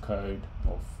response code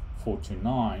of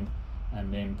 429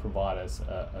 and then provide us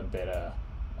a better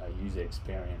user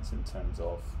experience in terms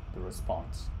of the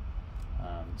response.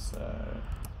 So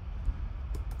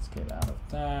let's get out of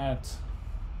that,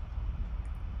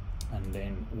 and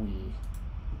then we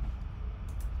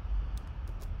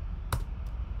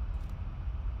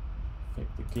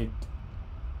Git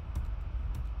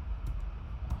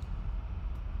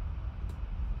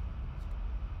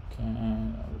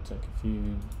that will take a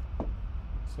few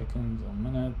seconds or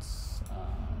minutes.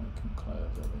 We can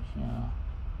close over here.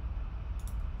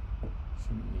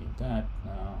 Shouldn't need that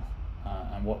now.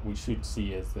 And what we should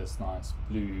see is this nice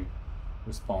blue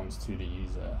response to the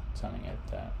user telling it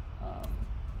that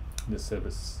the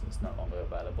service is no longer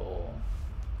available.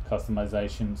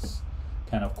 Customizations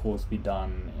can of course be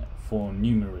done for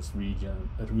numerous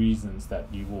reasons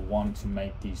that you will want to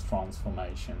make these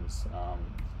transformations.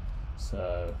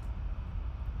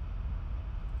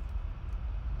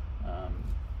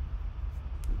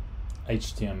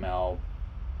 HTML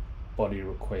body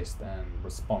request and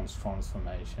response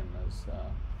transformation is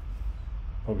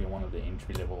probably one of the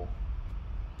entry-level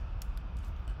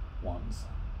ones.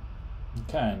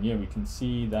 Okay, and yeah, we can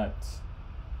see that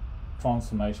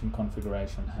transformation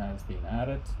configuration has been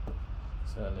added.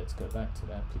 So let's go back to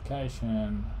the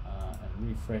application and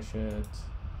refresh it,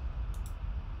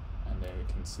 and there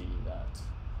we can see that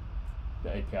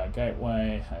the API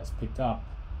gateway has picked up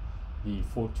the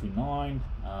 429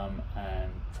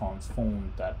 and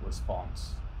transformed that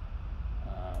response.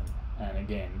 And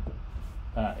again,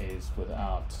 that is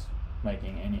without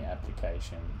making any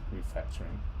application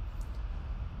refactoring.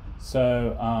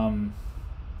 So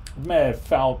it may have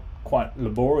felt quite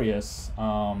laborious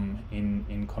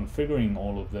in configuring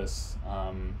all of this,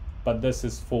 but this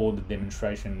is for the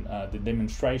demonstration. The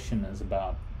demonstration is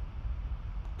about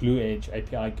Gloo Edge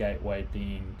API gateway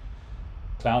being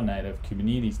cloud native,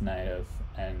 Kubernetes native,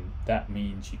 and that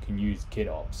means you can use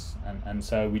GitOps. And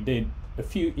so we did a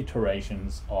few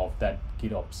iterations of that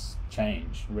GitOps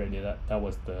change. Really, that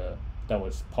was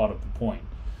part of the point,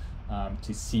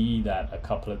 to see that a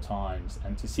couple of times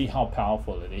and to see how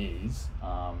powerful it is.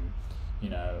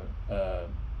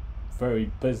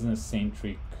 Very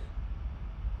business-centric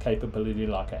capability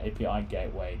like an API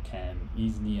gateway can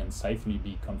easily and safely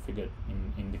be configured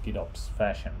in the GitOps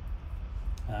fashion.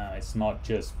 It's not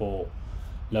just for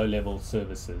low-level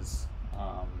services,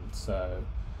 so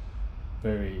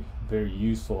very, very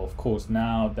useful. Of course,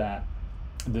 now that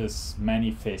this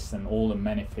manifest and all the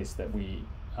manifests that we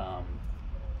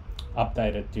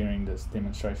updated during this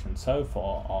demonstration so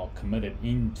far are committed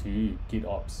into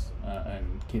GitOps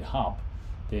and GitHub,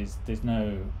 there's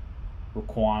no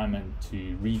requirement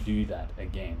to redo that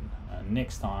again.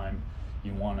 Next time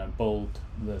you want to build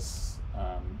this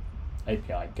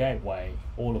API gateway,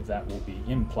 all of that will be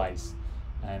in place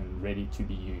and ready to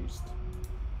be used.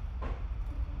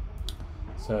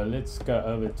 So let's go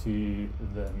over to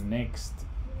the next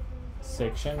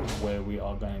section where we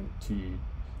are going to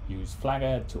use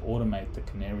Flagger to automate the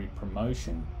canary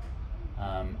promotion.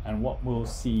 And what we'll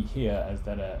see here is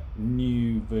that a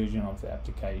new version of the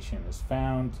application is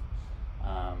found.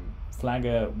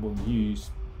 Flagger will use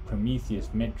Prometheus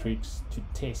metrics to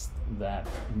test that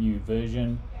new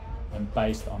version, and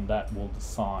based on that we'll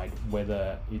decide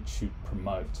whether it should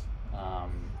promote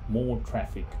more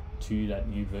traffic to that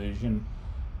new version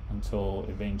until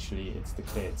eventually it's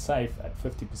declared safe at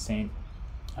 50%,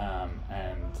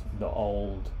 and the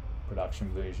old production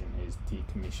version is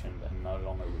decommissioned and no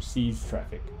longer receives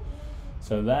traffic.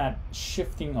 So that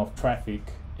shifting of traffic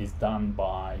is done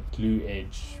by Gloo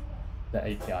Edge, the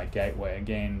API gateway.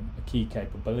 Again, a key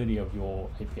capability of your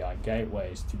API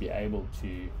gateway is to be able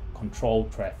to control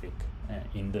traffic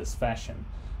in this fashion,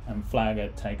 and Flagger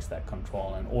takes that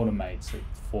control and automates it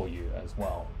for you as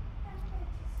well.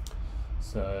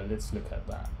 So let's look at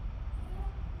that.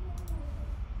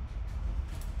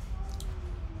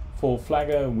 For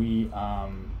Flagger, we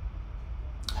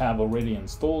have already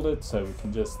installed it, so we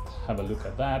can just have a look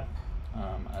at that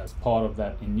as part of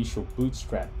that initial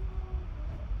Bootstrap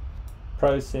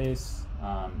process.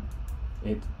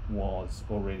 It was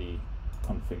already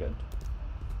configured.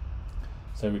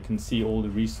 So we can see all the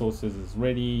resources is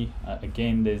ready.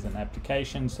 Again, there's an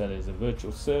application, so there's a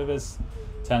virtual service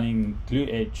telling Gloo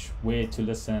Edge where to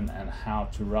listen and how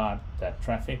to route that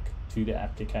traffic to the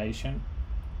application.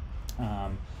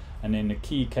 And then the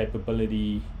key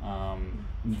capability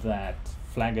that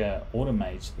Flagger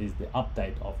automates is the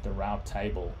update of the route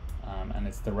table. And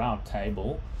it's the route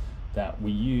table that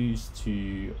we use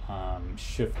to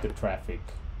shift the traffic.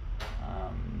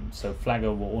 So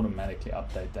Flagger will automatically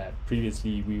update that.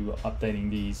 Previously we were updating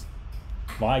these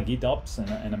via GitOps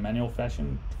in a manual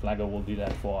fashion. Flagger will do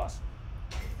that for us.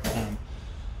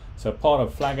 So part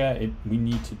of Flagger, we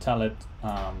need to tell it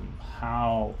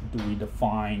how do we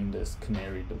define this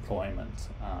canary deployment.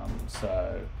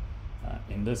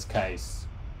 In this case,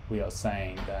 we are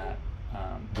saying that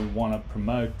we want to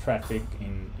promote traffic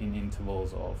in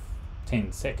intervals of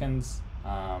 10 seconds.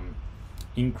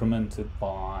 incremented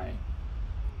by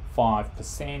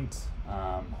 5%.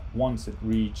 Once it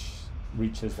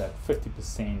reaches that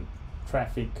 50%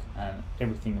 traffic and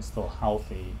everything is still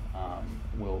healthy,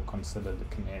 we'll consider the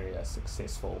canary as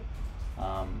successful.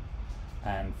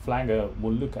 And Flagger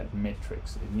will look at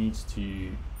metrics. It needs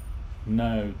to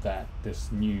know that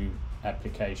this new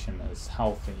application is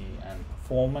healthy and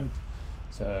performant.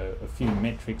 So a few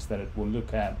metrics that it will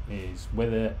look at is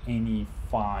whether any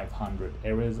 500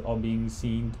 errors are being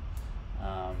seen.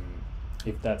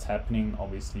 If that's happening,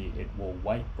 obviously it will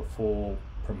wait before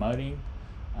promoting.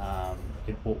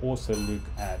 It will also look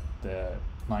at the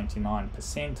 99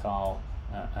 percentile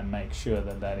and make sure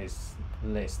that that is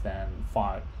less than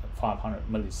 500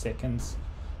 milliseconds.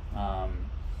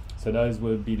 So those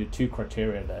would be the two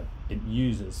criteria that it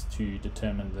uses to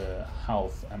determine the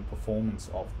health and performance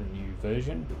of the new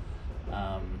version.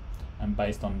 And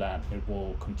based on that, it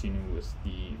will continue with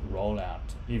the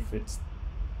rollout. If it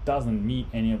doesn't meet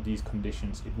any of these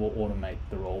conditions, it will automate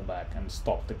the rollback and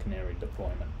stop the canary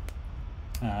deployment.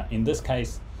 In this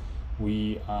case,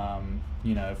 we,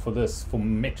 for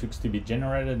metrics to be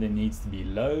generated, there needs to be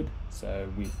load. So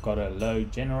we've got a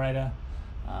load generator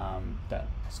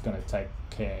that's going to take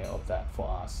care of that for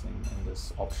us in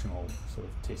this optional sort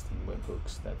of testing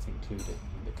webhooks that's included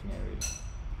in the canary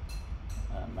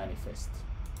manifest.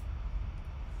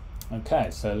 Okay,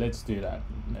 so let's do that.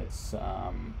 Let's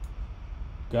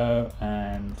go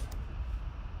and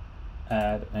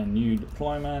add a new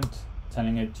deployment,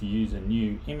 telling it to use a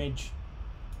new image.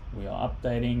 We are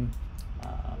updating.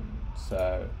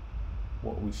 So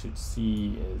what we should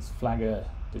see is Flagger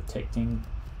detecting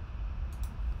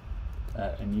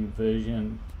a new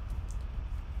version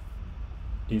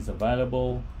is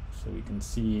available. So we can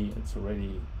see it's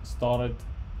already started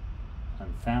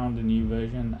and found a new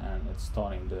version, and it's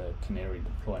starting the canary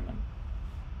deployment.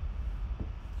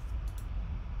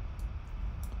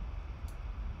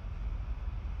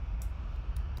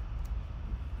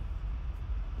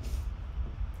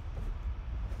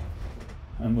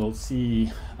 And we'll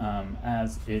see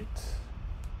as it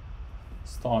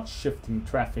starts shifting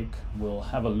traffic, we'll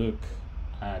have a look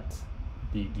at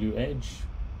the Gloo Edge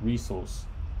resource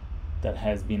that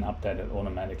has been updated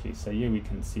automatically. So here we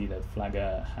can see that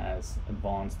Flagger has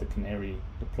advanced the canary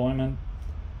deployment.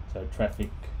 So traffic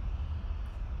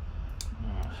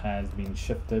has been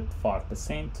shifted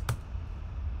 5%.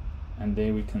 And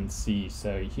there we can see,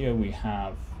 so here we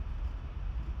have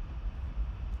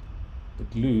the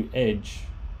Gloo Edge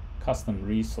custom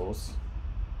resource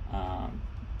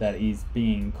that is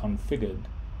being configured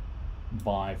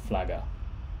by Flagger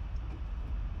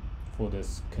for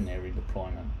this canary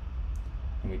deployment.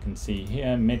 And we can see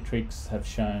here metrics have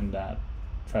shown that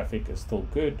traffic is still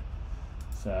good.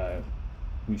 So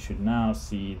we should now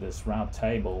see this route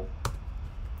table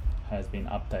has been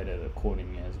updated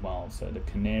accordingly as well. So the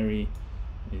canary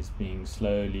is being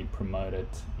slowly promoted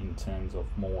in terms of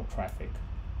more traffic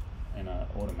in an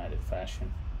automated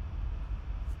fashion.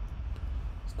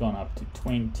 It's gone up to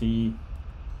 20,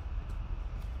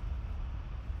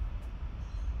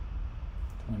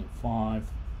 25,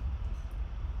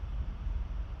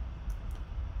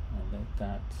 and let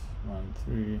that run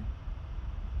through.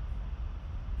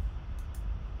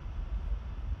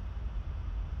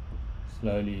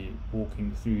 Slowly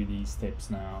walking through these steps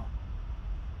now.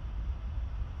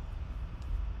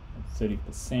 At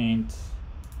 30%.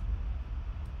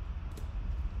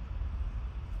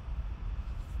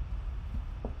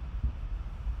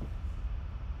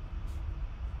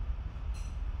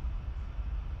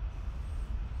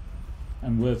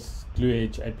 And with Gloo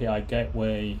Edge API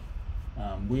Gateway,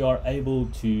 we are able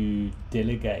to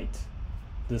delegate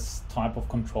this type of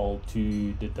control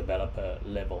to the developer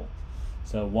level.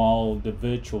 So while the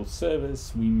virtual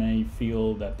service, we may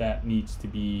feel that that needs to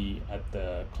be at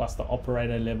the cluster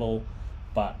operator level,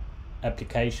 but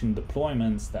application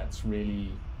deployments, that's really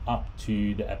up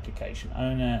to the application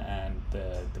owner and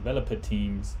the developer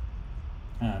teams.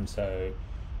 So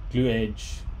Gloo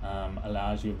Edge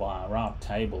allows you via route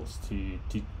tables to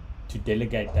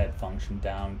delegate that function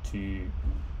down to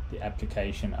the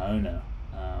application owner,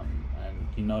 and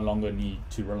you no longer need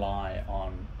to rely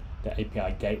on the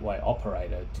API gateway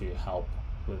operator to help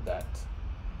with that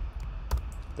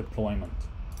deployment.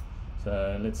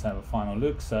 So let's have a final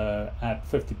look. So at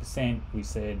 50%, we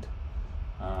said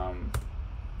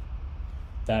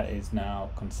that is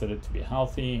now considered to be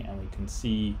healthy, and we can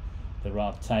see the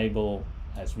route table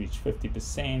has reached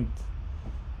 50%.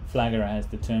 Flagger has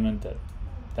determined that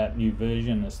that new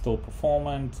version is still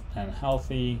performant and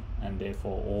healthy, and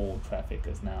therefore all traffic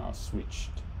is now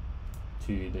switched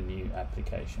to the new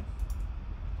application.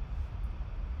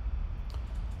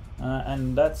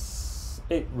 And that's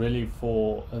it really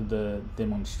for the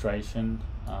demonstration.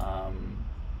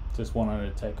 Just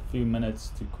wanted to take a few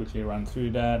minutes to quickly run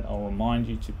through that. I'll remind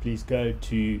you to please go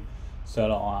to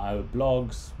Solar.io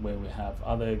blogs, where we have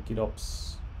other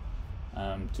GitOps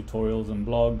tutorials and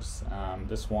blogs.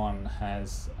 This one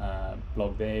has a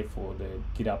blog there for the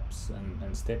GitOps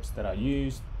and steps that are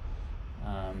used.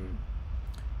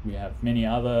 We have many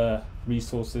other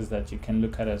resources that you can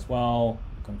look at as well.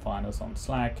 You can find us on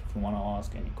Slack if you want to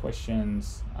ask any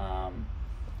questions.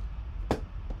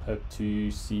 Hope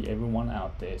to see everyone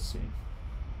out there soon.